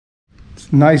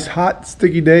It's a nice, hot,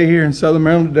 sticky day here in Southern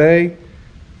Maryland today.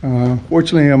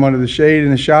 Fortunately, I'm under the shade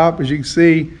in the shop. As you can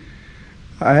see,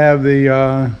 I have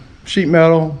the sheet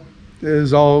metal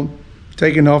is all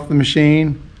taken off the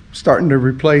machine. Starting to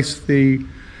replace the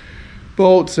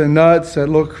bolts and nuts that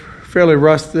look fairly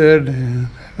rusted and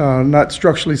not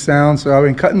structurally sound. So I've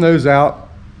been cutting those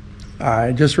out.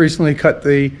 I just recently cut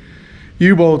the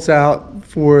U-bolts out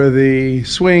for the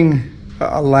swing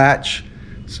latch.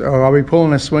 So I'll be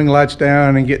pulling the swing latch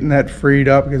down and getting that freed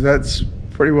up because that's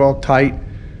pretty well tight.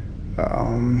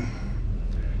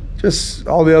 Just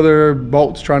all the other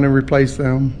bolts, trying to replace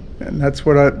them, and that's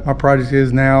what my project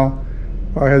is now.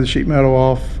 I have the sheet metal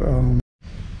off.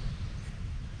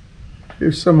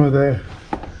 Here's some of the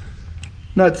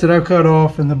nuts that I cut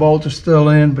off, and the bolts are still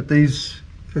in, but there's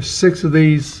 6 of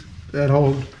these that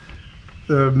hold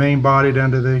the main body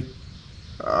down to the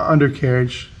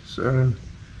undercarriage. So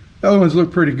the other ones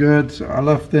look pretty good, so I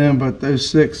left them, but those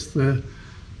 6, the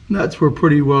nuts were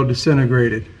pretty well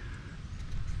disintegrated.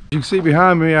 You can see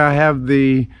behind me, I have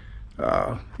the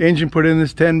engine put in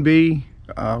this 10B.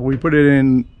 We put it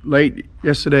in late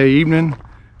yesterday evening.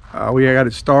 We got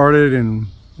it started, and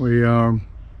we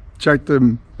checked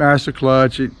the master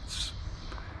clutch. It's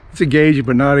engaging,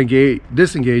 but not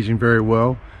disengaging very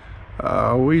well.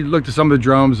 We looked at some of the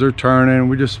drums, they're turning.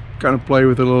 We just kind of play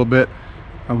with it a little bit.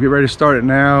 I'll get ready to start it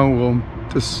now. We'll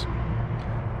just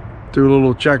do a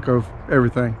little check of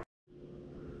everything.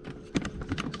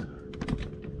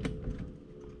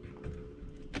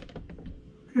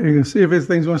 You can see if this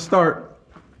thing's going to start.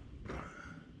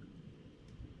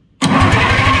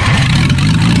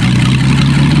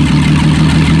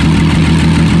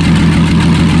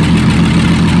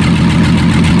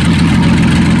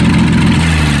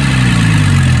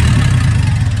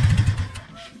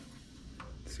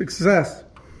 Success.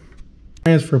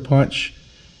 Transfer punch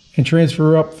and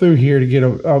transfer up through here to get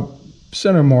a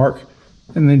center mark,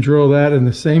 and then drill that. And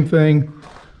the same thing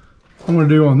I'm going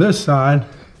to do on this side,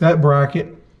 that bracket.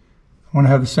 I want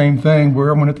to have the same thing where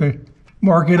I'm going to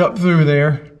mark it up through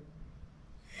there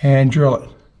and drill it.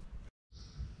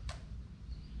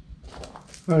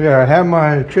 Okay, I have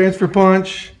my transfer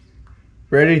punch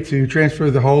ready to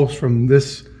transfer the holes from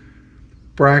this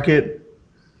bracket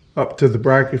up to the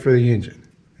bracket for the engine.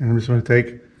 And I'm just going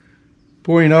to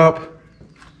point up,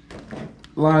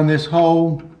 line this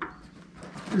hole,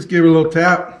 just give it a little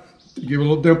tap, give it a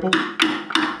little dimple.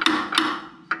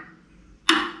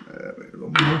 A little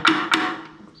more.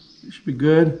 It should be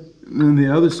good. And then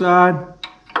the other side,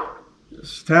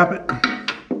 just tap it.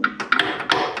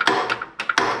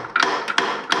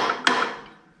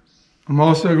 I'm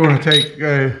also going to take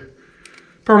a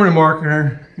permanent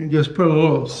marker and just put a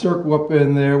little circle up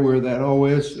in there where that hole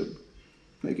is to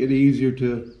make it easier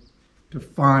to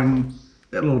find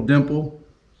that little dimple.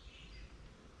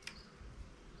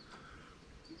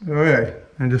 Okay,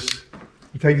 and just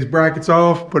take these brackets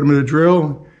off, put them in the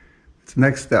drill. It's the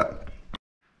next step.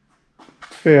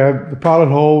 Okay, I have the pilot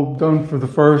hole done for the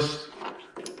first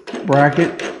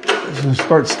bracket. I'm going to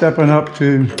start stepping up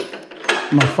to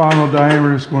my final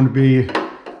diameter. Is going to be a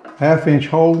 1/2 inch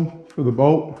hole for the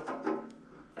bolt.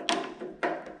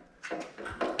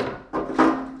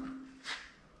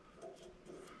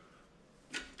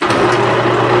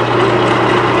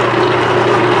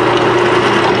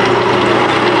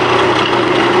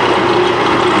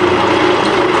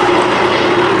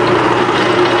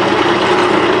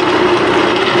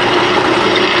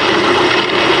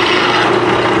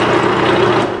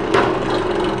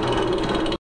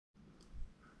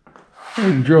 I'm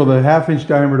going to drill the 1/2 inch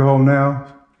diameter hole now.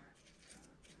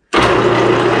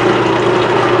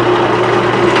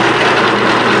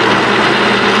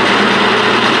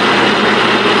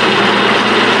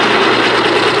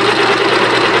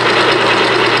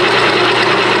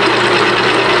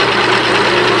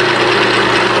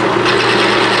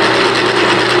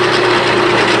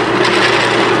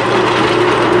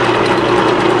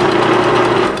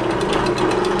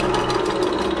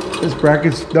 This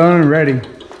bracket's done and ready.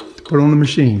 Put on the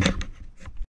machine.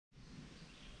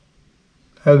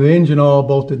 Have the engine all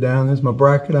bolted down. This is my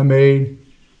bracket I made,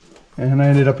 and I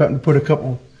ended up having to put a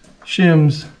couple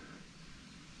shims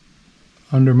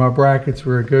under my brackets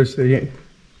where it goes to the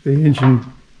engine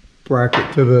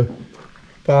bracket to the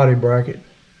body bracket.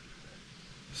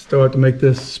 Still have to make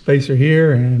this spacer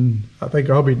here, and I think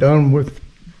I'll be done with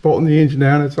bolting the engine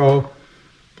down. It's all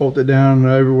bolted down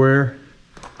everywhere.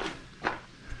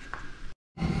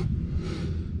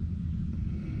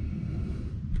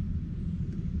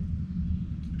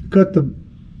 Cut the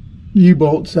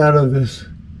U-bolts out of this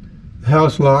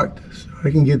house lock so I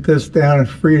can get this down and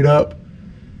free it up.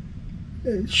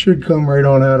 It should come right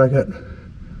on out. I got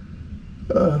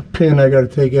pin I got to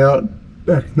take out.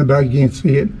 Back in the back, you can't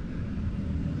see it.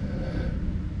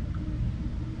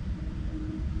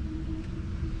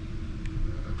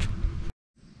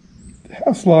 The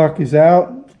house lock is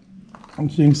out.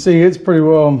 As you can see, it's pretty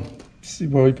well.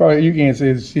 Well, you can't see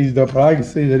it's seized up, but I can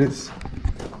see that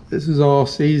this is all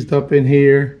seized up in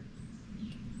here,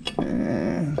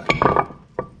 and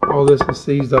all this is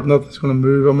seized up. Nothing's going to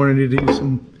move. I'm going to need to use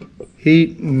some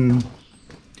heat and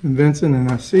convincing,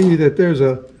 and I see that there's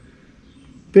a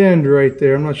bend right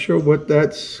there. I'm not sure what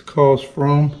that's caused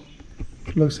from.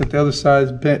 It looks like the other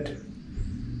side's bent. I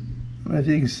don't know if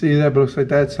you can see that, but it looks like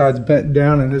that side's bent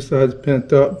down and this side's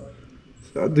bent up.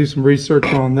 So I'll do some research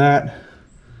on that.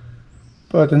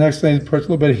 But the next thing is put a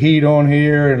little bit of heat on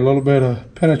here and a little bit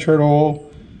of penetrate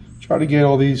oil. Try to get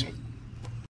all these.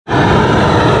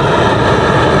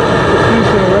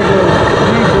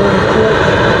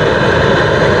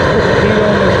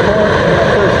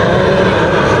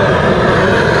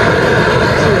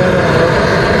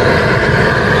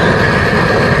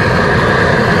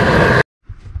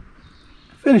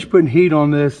 Finished putting heat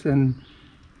on this, and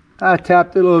I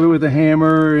tapped it a little bit with a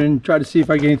hammer and tried to see if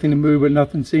I get anything to move, but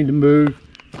nothing seemed to move.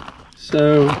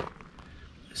 So I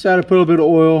decided to put a little bit of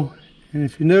oil, and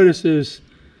if you notice, there's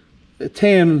a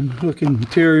tan looking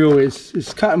material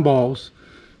is cotton balls.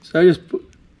 So I just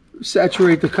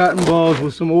saturate the cotton balls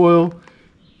with some oil.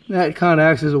 That kind of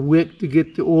acts as a wick to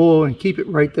get the oil and keep it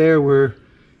right there where it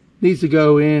needs to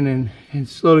go in and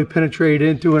slowly penetrate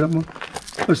into it. I'm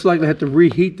most likely have to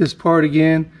reheat this part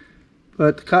again,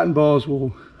 but the cotton balls will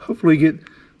hopefully get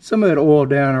some of that oil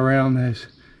down around those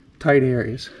tight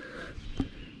areas.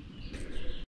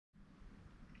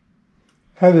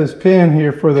 I have this pin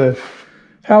here for the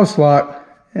house lock,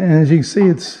 and as you can see,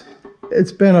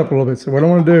 it's bent up a little bit. So what I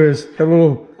want to do is have a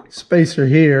little spacer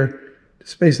here to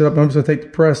space it up. I'm just going to take the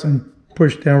press and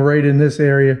push down right in this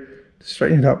area to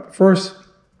straighten it up. First,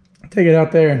 take it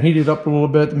out there and heat it up a little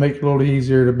bit to make it a little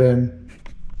easier to bend.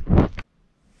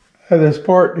 Have this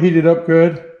part heated up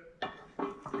good.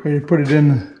 Ready to put it in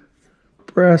the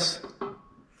press.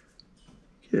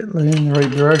 Get it in the right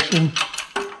direction.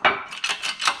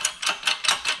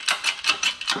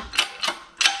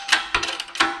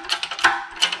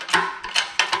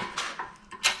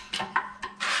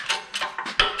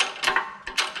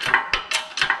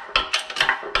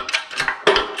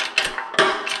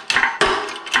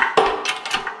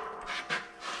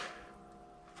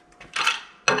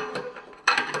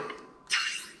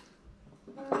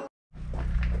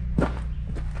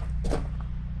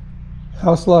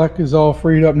 House lock is all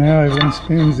freed up now. Everything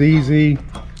spins easy,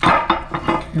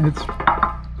 and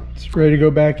it's ready to go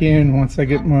back in once I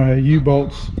get my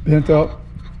U-bolts bent up.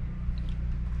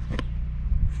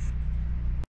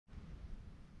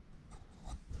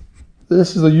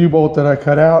 This is a U-bolt that I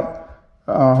cut out.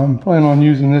 I'm planning on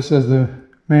using this as the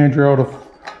mandrel to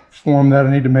form that.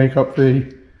 I need to make up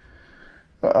the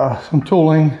some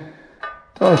tooling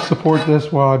to support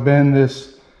this while I bend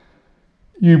this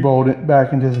U-bolt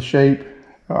back into the shape.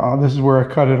 This is where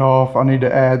I cut it off. I need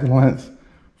to add the length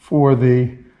for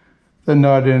the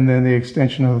nut and then the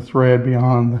extension of the thread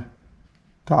beyond the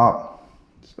top.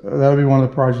 So that'll be one of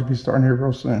the projects we'll be starting here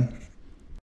real soon.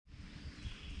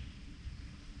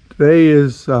 Today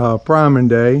is priming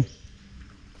day.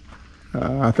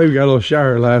 I think we got a little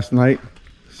shower last night,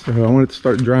 so I wanted to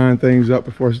start drying things up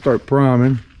before I start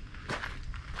priming.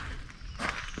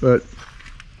 But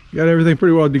got everything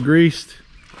pretty well degreased,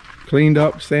 cleaned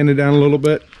up, sanded down a little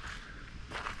bit.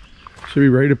 Should be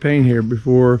ready to paint here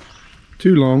before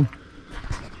too long.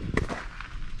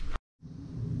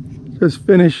 Just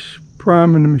finished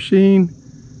priming the machine.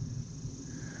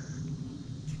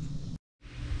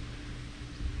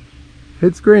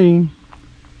 It's green.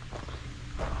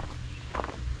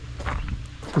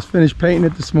 Just finished painting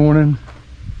it this morning.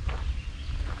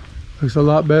 Looks a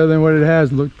lot better than what it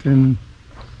has looked in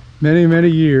many, many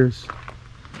years.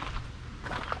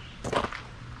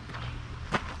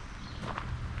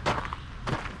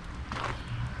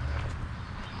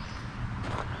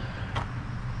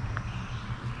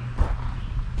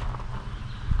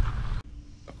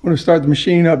 I'm going to start the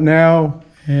machine up now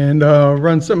and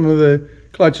run some of the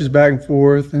clutches back and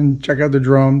forth and check out the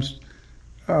drums.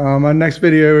 My next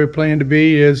video I plan to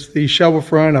be is the shovel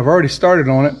front. I've already started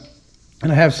on it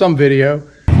and I have some video.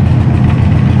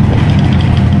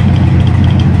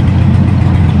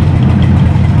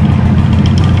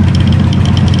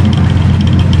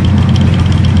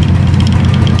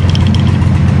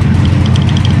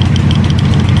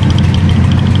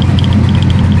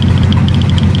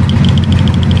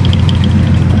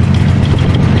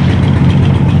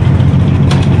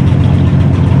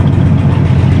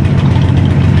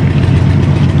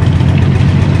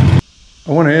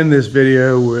 to end this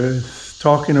video with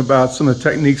talking about some of the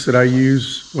techniques that I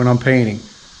use when I'm painting.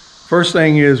 First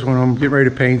thing is, when I'm getting ready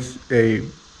to paint a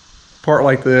part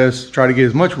like this, try to get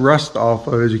as much rust off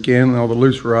of it as you can, all the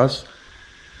loose rust.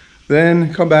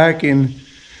 Then come back and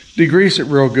degrease it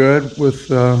real good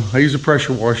with, I use a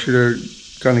pressure washer to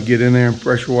kind of get in there and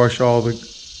pressure wash all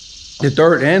the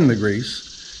dirt and the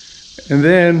grease. And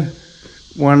then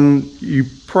when you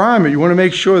prime it, you want to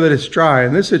make sure that it's dry.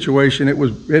 In this situation, it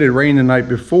had rained the night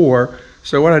before.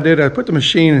 So what I did, I put the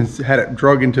machine and had it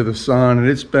drug into the sun, and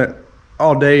it spent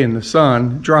all day in the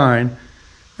sun drying.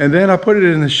 And then I put it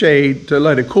in the shade to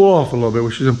let it cool off a little bit,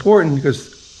 which is important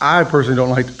because I personally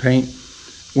don't like to paint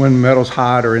when metal's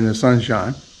hot or in the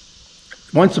sunshine.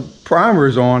 Once the primer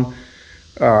is on,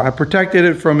 I protected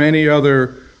it from any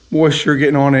other moisture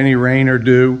getting on any rain or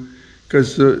dew,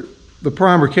 because the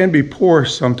primer can be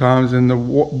porous sometimes, and the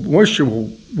moisture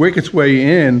will wick its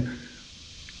way in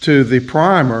to the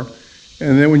primer.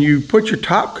 And then when you put your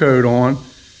top coat on,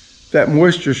 that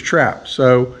moisture's trapped.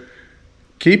 So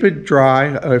keep it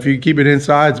dry. If you keep it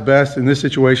inside, it's best. In this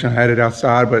situation, I had it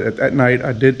outside, but at night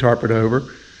I did tarp it over.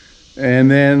 And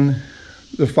then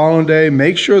the following day,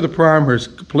 make sure the primer is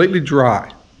completely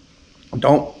dry.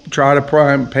 Don't try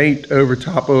to paint over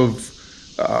top of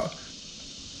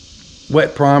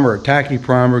wet primer or tacky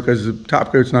primer, because the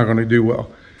top coat's not going to do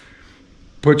well.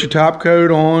 Put your top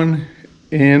coat on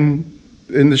in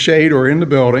the shade or in the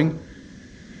building,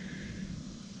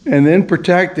 and then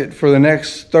protect it for the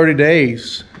next 30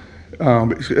 days.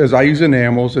 As I use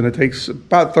enamels, and it takes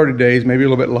about 30 days, maybe a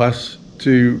little bit less,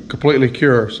 to completely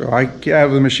cure. So I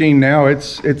have the machine now,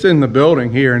 it's in the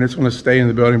building here, and it's going to stay in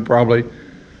the building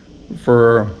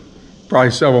for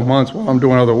several months while I'm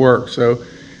doing other work. So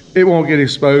it won't get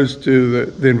exposed to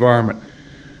the environment.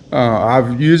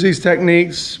 I've used these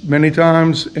techniques many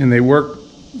times, and they work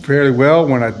fairly well.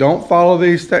 When I don't follow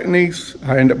these techniques,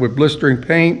 I end up with blistering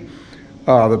paint.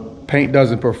 The paint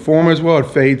doesn't perform as well, it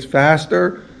fades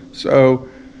faster. So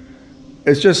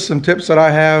it's just some tips that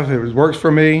I have. It works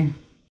for me.